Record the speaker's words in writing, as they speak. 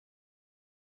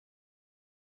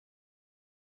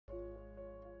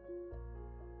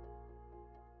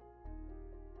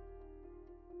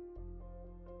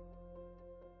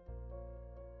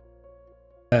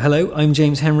Hello, I'm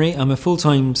James Henry. I'm a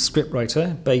full-time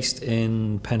scriptwriter based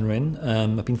in Penryn.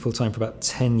 I've been full-time for about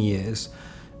 10 years.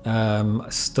 I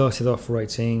started off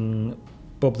writing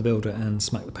Bob the Builder and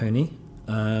Smack the Pony.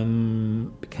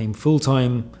 Became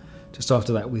full-time just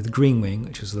after that with Green Wing,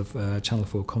 which is a Channel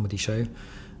 4 comedy show.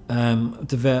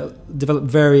 Developed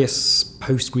various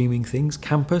post-Green Wing things.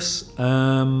 Campus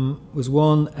was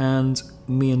one, and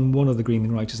me and one of the Green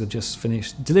Wing writers have just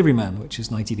finished Delivery Man, which is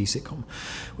an ITV sitcom,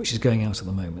 which is going out at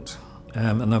the moment.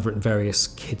 And I've written various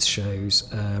kids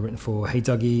shows, written for Hey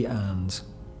Duggee and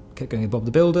kept going with Bob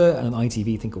the Builder, and an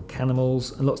ITV thing called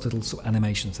Canimals, and lots of little sort of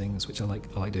animation things, which I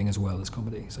like doing as well as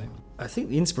comedy. So I think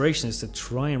the inspiration is to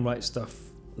try and write stuff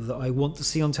that I want to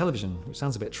see on television, which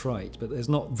sounds a bit trite, but there's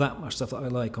not that much stuff that I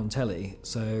like on telly,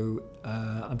 so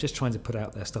I'm just trying to put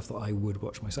out there stuff that I would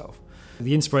watch myself.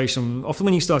 The inspiration, often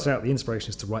when you start out, the inspiration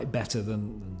is to write better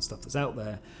than stuff that's out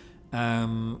there.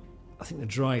 I think the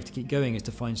drive to keep going is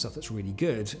to find stuff that's really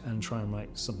good and try and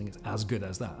write something that's as good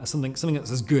as that, something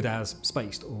that's as good as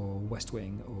Spaced or West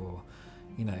Wing, or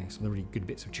some of the really good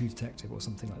bits of True Detective or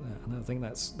something like that. And I think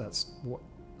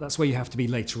that's where you have to be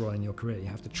later on in your career. You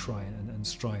have to try and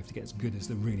strive to get as good as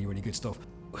the really, really good stuff.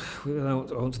 I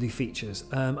want to do features.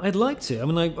 I'd like to. I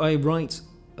mean, I write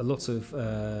a lot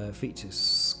of features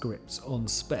scripts on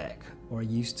spec, or I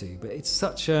used to, but it's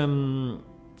such a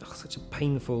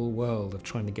painful world of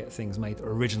trying to get things made that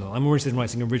are original. I'm always in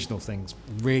writing original things,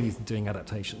 really doing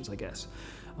adaptations, I guess.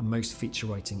 And most feature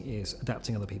writing is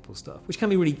adapting other people's stuff, which can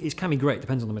be great,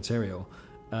 depends on the material.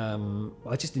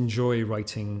 I just enjoy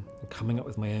writing and coming up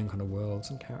with my own kind of worlds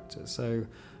and characters. So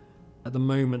at the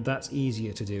moment, that's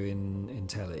easier to do in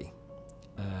telly.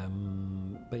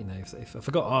 But if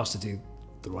I got asked to do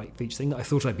the right feature thing that I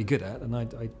thought I'd be good at, and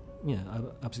I'd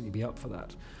absolutely be up for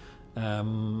that.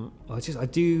 I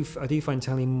do find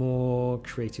telly more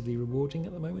creatively rewarding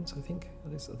at the moment. I think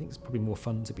it's probably more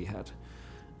fun to be had.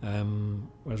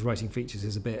 Whereas writing features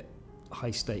is a bit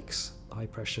high stakes, high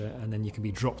pressure, and then you can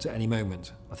be dropped at any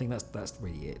moment. I think that's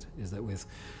really it, is that with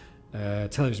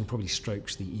television probably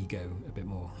strokes the ego a bit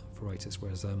more for writers,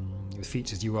 whereas with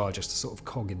features you are just a sort of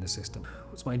cog in the system.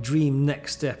 What's my dream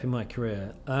next step in my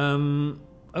career?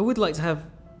 I would like to have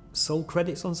sole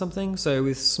credits on something. So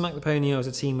with Smack the Pony I was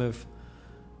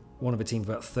one of a team of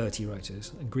about 30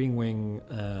 writers, and Green Wing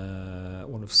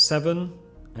one of 7,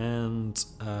 and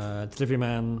Delivery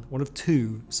Man one of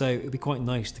 2, so it'd be quite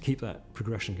nice to keep that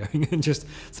progression going and just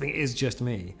something it is just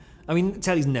me. I mean,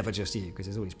 telly's never just you, because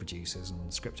there's always producers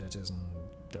and script editors and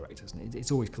directors, and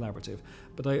it's always collaborative,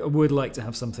 but I would like to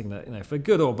have something that, for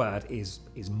good or bad, is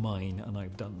mine, and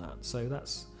I've done that. So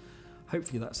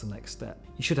hopefully that's the next step.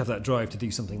 You should have that drive to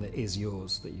do something that is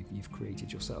yours, that you've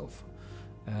created yourself.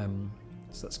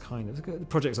 So that's kind of the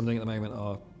projects I'm doing at the moment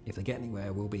are, if they get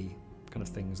anywhere, will be kind of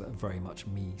things that are very much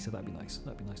me, so that'd be nice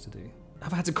to do.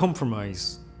 Have I had to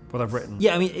compromise what I've written?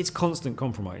 Yeah, I mean, it's constant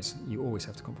compromise. You always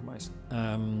have to compromise.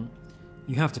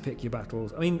 You have to pick your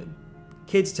battles. I mean,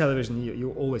 kids television,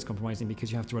 you're always compromising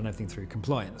because you have to run everything through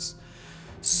compliance.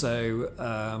 So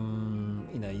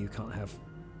you can't have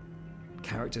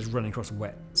characters running across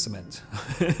wet cement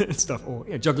and stuff, or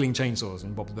juggling chainsaws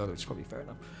in Bob the Builder, which is probably fair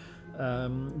enough.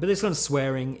 But there's kind of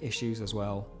swearing issues as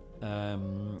well.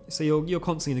 So you're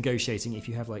constantly negotiating. If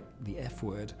you have like the F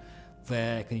word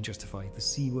there, can you justify the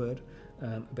C word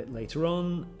a bit later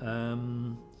on?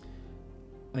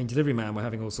 I mean, Delivery Man, we're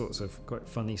having all sorts of quite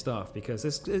funny stuff because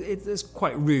there's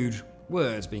quite rude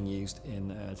words being used in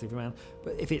Delivery Man.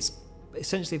 But if it's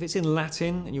in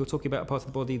Latin and you're talking about a part of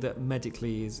the body that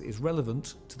medically is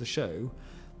relevant to the show,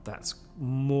 that's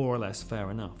more or less fair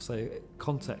enough. So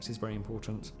context is very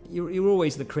important. You're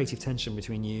always the creative tension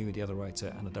between you, the other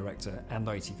writer, and the director, and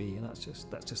ITV, and that's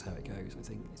just how it goes. I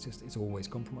think it's always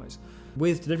compromise.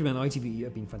 With Delivery Man, ITV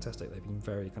have been fantastic. They've been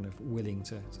very kind of willing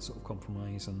to sort of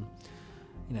compromise and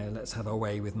let's have our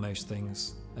way with most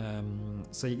things.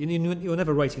 So you're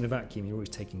never writing in a vacuum. You're always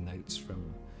taking notes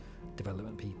from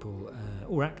development people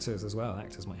or actors as well.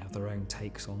 Actors might have their own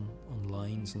takes on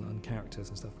lines and on characters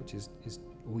and stuff, which is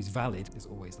always valid. There's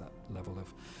always that level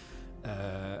of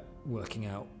working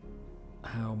out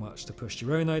how much to push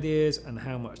your own ideas and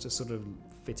how much to sort of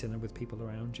fit in with people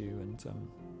around you, and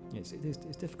it's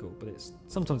difficult, but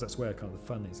sometimes that's where kind of the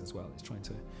fun is as well. It's trying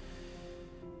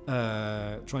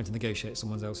to negotiate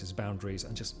someone else's boundaries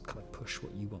and just kind of push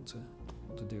what you want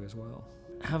to do as well.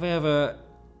 Have I ever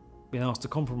been asked to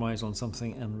compromise on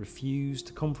something and refused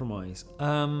to compromise?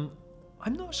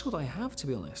 I'm not sure that I have, to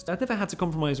be honest. I've never had to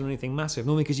compromise on anything massive,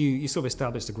 normally because you sort of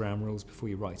establish the ground rules before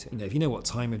you write it. If you know what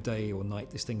time of day or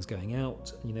night this thing's going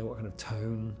out, and you know what kind of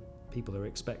tone people are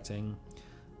expecting,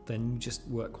 then you just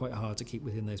work quite hard to keep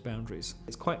within those boundaries.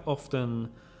 It's quite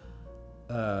often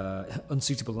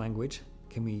unsuitable language.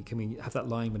 Can we have that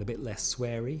line with a bit less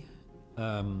sweary?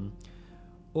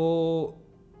 Or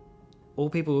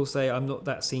people will say,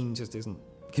 that scene just isn't.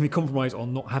 Can we compromise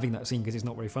on not having that scene because it's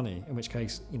not very funny? In which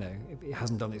case, it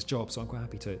hasn't done its job, so I'm quite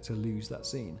happy to lose that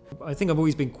scene. I think I've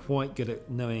always been quite good at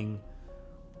knowing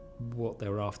what they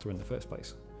were after in the first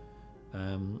place.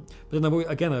 But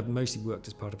then I've mostly worked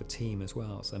as part of a team as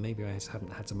well, so maybe I just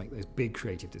haven't had to make those big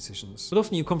creative decisions. But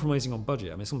often you're compromising on budget.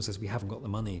 I mean, if someone says we haven't got the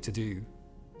money to do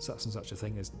such and such a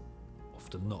thing, there's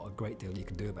often not a great deal you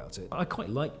can do about it. I quite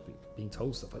like being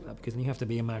told stuff like that, because then you have to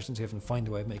be imaginative and find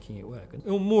a way of making it work. And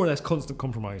more or less constant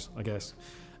compromise, I guess.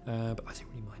 But I don't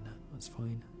really mind that. That's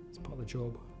fine. It's part of the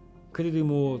job. Could I do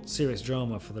more serious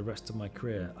drama for the rest of my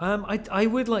career? I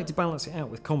would like to balance it out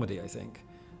with comedy, I think.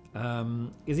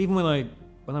 Because even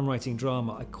when I'm writing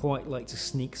drama, I quite like to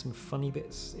sneak some funny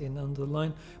bits in under the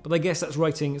line. But I guess that's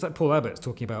writing. It's like Paul Abbott's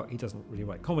talking about. He doesn't really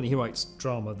write comedy. He writes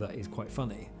drama that is quite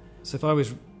funny. So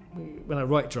when I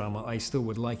write drama, I still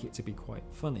would like it to be quite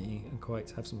funny and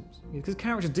quite have some. Because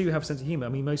characters do have a sense of humour. I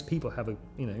mean, most people have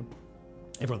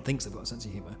everyone thinks they've got a sense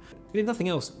of humour. But if nothing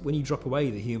else, when you drop away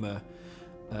the humour,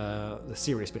 the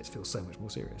serious bits feel so much more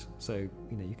serious. So,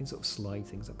 you can sort of slide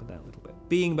things up and down a little bit.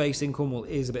 Being based in Cornwall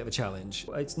is a bit of a challenge.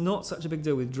 It's not such a big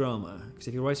deal with drama, because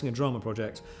if you're writing a drama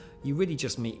project, you really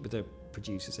just meet with the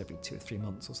producers every 2 or 3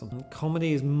 months or something.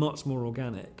 Comedy is much more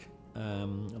organic.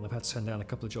 And I've had to turn down a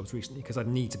couple of jobs recently because I'd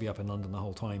need to be up in London the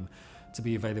whole time to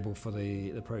be available for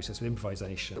the process of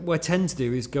improvisation. What I tend to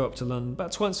do is go up to London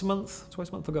about twice a month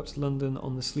I'll go up to London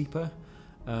on the sleeper,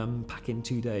 pack in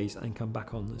 2 days and come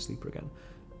back on the sleeper again.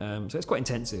 So it's quite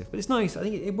intensive, but it's nice. I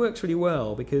think it works really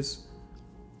well because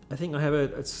I think I have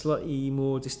a slightly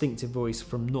more distinctive voice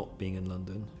from not being in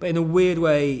London. But in a weird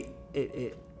way,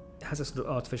 it has a sort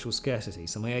of artificial scarcity.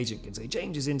 So my agent can say,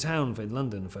 James is in town in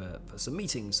London for some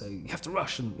meetings, so you have to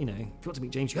rush, and if you want to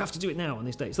meet James, you have to do it now on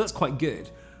this day. So that's quite good.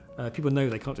 People know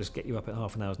they can't just get you up at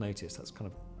half an hour's notice. That's kind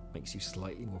of makes you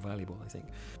slightly more valuable, I think.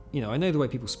 I know the way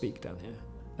people speak down here.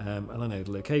 And I know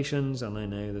the locations, and I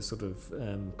know the sort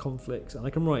of conflicts, and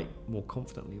I can write more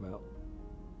confidently about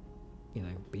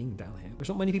being down here, which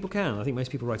not many people can. I think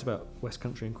most people write about West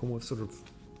Country and Cornwall with sort of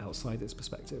outsider's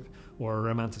perspective or a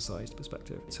romanticised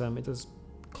perspective. It does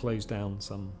close down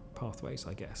some pathways,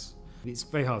 I guess. It's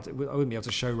very hard. I wouldn't be able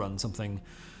to show run something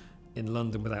in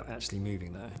London without actually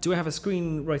moving there. Do I have a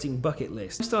screenwriting bucket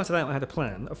list? I started out, I had a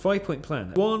plan, a 5-point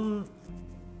plan.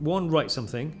 One, write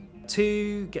something.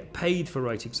 2, get paid for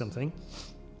writing something.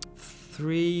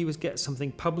 3 was get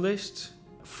something published.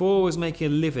 4 was making a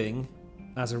living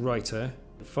as a writer.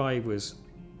 5 was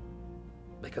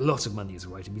make a lot of money as a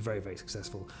writer and be very, very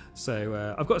successful.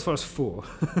 So I've got as far as 4.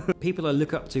 People I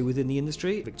look up to within the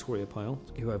industry, Victoria Pyle,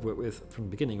 who I've worked with from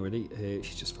the beginning really,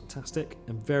 she's just fantastic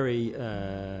and very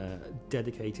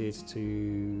dedicated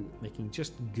to making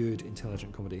just good,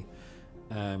 intelligent comedy,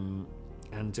 and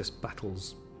just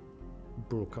battles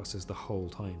broadcasters the whole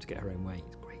time to get her own way.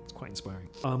 It's great, it's quite inspiring.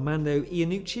 Armando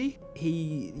Iannucci,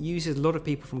 he uses a lot of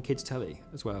people from kids telly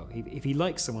as well. If he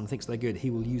likes someone and thinks they're good,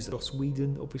 he will use them. Joss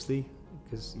Whedon, obviously,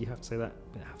 because you have to say that.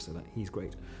 I have to say that. He's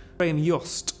great. Graham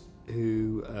Yost,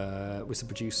 who was the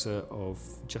producer of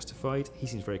Justified, he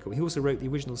seems very cool. He also wrote the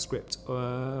original script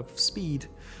of Speed.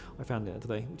 I found it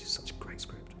today, which is such a great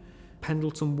script.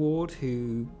 Pendleton Ward,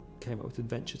 who came up with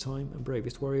Adventure Time and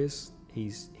Bravest Warriors, he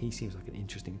seems like an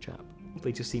interesting chap.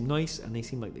 They just seem nice and they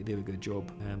seem like they do a good job.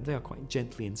 They are quite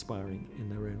gently inspiring in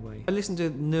their own way. I listened to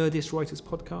Nerdist Writers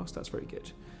podcast, that's very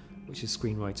good, which is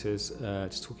screenwriters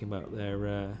just talking about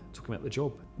the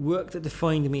job. Work that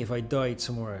defined me if I died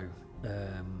tomorrow.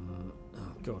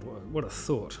 Oh God, what a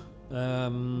thought.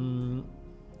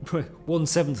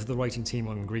 1/7 of the writing team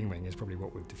on Green Wing is probably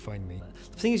what would define me.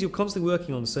 The thing is, you're constantly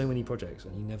working on so many projects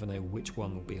and you never know which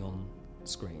one will be on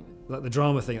screen. Like the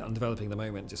drama thing that I'm developing at the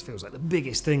moment just feels like the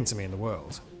biggest thing to me in the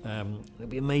world. It'll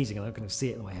be amazing and I kind of see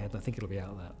it in my head and I think it'll be out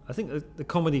of that. I think the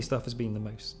comedy stuff has been the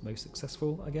most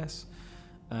successful, I guess.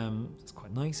 It's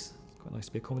quite nice. It's quite nice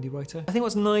to be a comedy writer. I think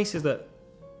what's nice is that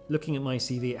looking at my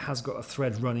CV, it has got a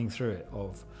thread running through it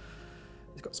of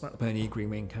it's got Smack the Pony, Green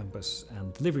Wing Campus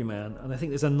and Delivery Man, and I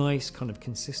think there's a nice kind of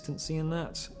consistency in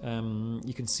that.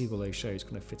 You can see all those shows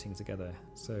kind of fitting together.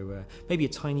 So maybe a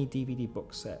tiny DVD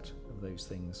box set of those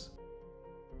things.